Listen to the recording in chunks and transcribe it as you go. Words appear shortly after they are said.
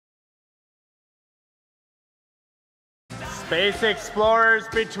Space Explorers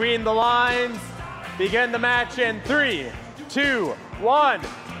between the lines. Begin the match in 3, 2, 1,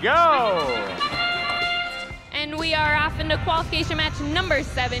 go! And we are off into qualification match number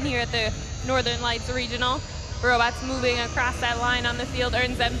 7 here at the Northern Lights Regional. Robots moving across that line on the field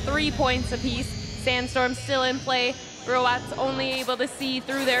earns them 3 points apiece. Sandstorm still in play. Robots only able to see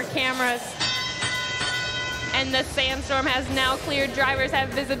through their cameras. And the sandstorm has now cleared. Drivers have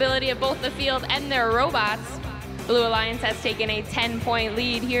visibility of both the field and their robots. Blue Alliance has taken a 10-point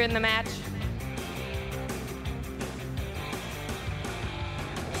lead here in the match.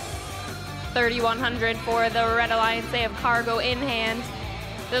 $3,100 for the Red Alliance. They have cargo in hand.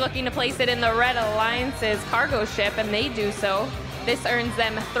 They're looking to place it in the Red Alliance's cargo ship, and they do so. This earns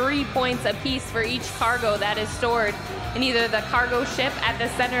them 3 points apiece for each cargo that is stored in either the cargo ship at the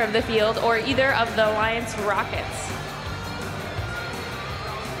center of the field or either of the Alliance rockets.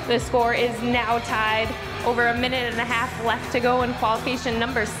 The score is now tied. Over a minute and a half left to go in qualification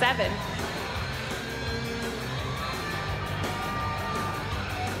number 7.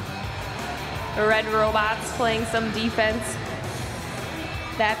 The red robots playing some defense.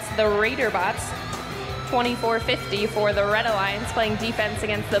 That's the Raider bots. 2450 for the Red Alliance playing defense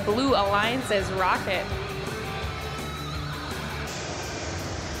against the Blue Alliance's rocket.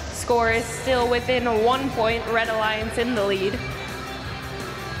 Score is still within 1 point, Red Alliance in the lead.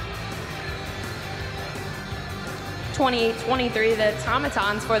 28-23, the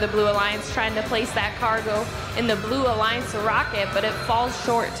automatons for the Blue Alliance trying to place that cargo in the Blue Alliance rocket, but it falls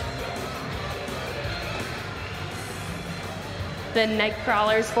short. The night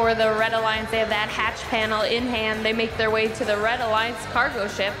crawlers for the Red Alliance, they have that hatch panel in hand. They make their way to the Red Alliance cargo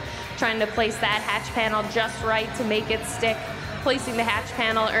ship, trying to place that hatch panel just right to make it stick. Placing the hatch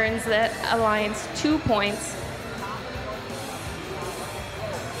panel earns the Alliance 2 points.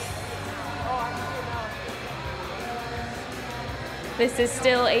 This is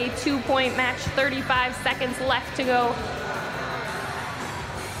still a 2-point match, 35 seconds left to go.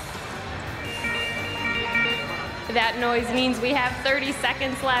 That noise means we have 30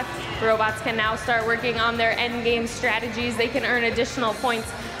 seconds left. Robots can now start working on their end game strategies. They can earn additional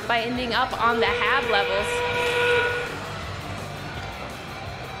points by ending up on the HAB levels.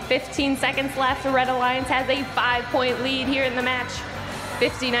 15 seconds left. The Red Alliance has a 5-point lead here in the match.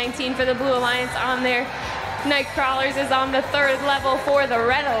 50-19 for the Blue Alliance on there. Nightcrawlers is on the 3rd level for the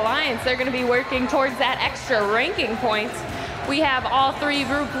Red Alliance. They're going to be working towards that extra ranking point. We have all 3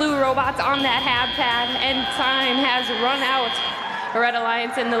 Group Blue robots on that HAB pad, and time has run out. Red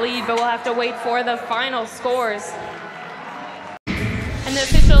Alliance in the lead, but we'll have to wait for the final scores. And the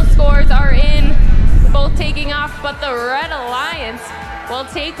official scores are in, both taking off, but the Red Alliance will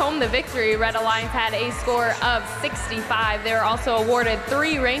take home the victory. Red Alliance had a score of 65. They were also awarded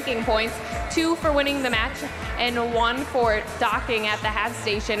 3 ranking points, 2 for winning the match and 1 for docking at the HAB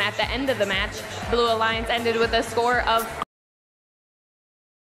station at the end of the match. Blue Alliance ended with a score of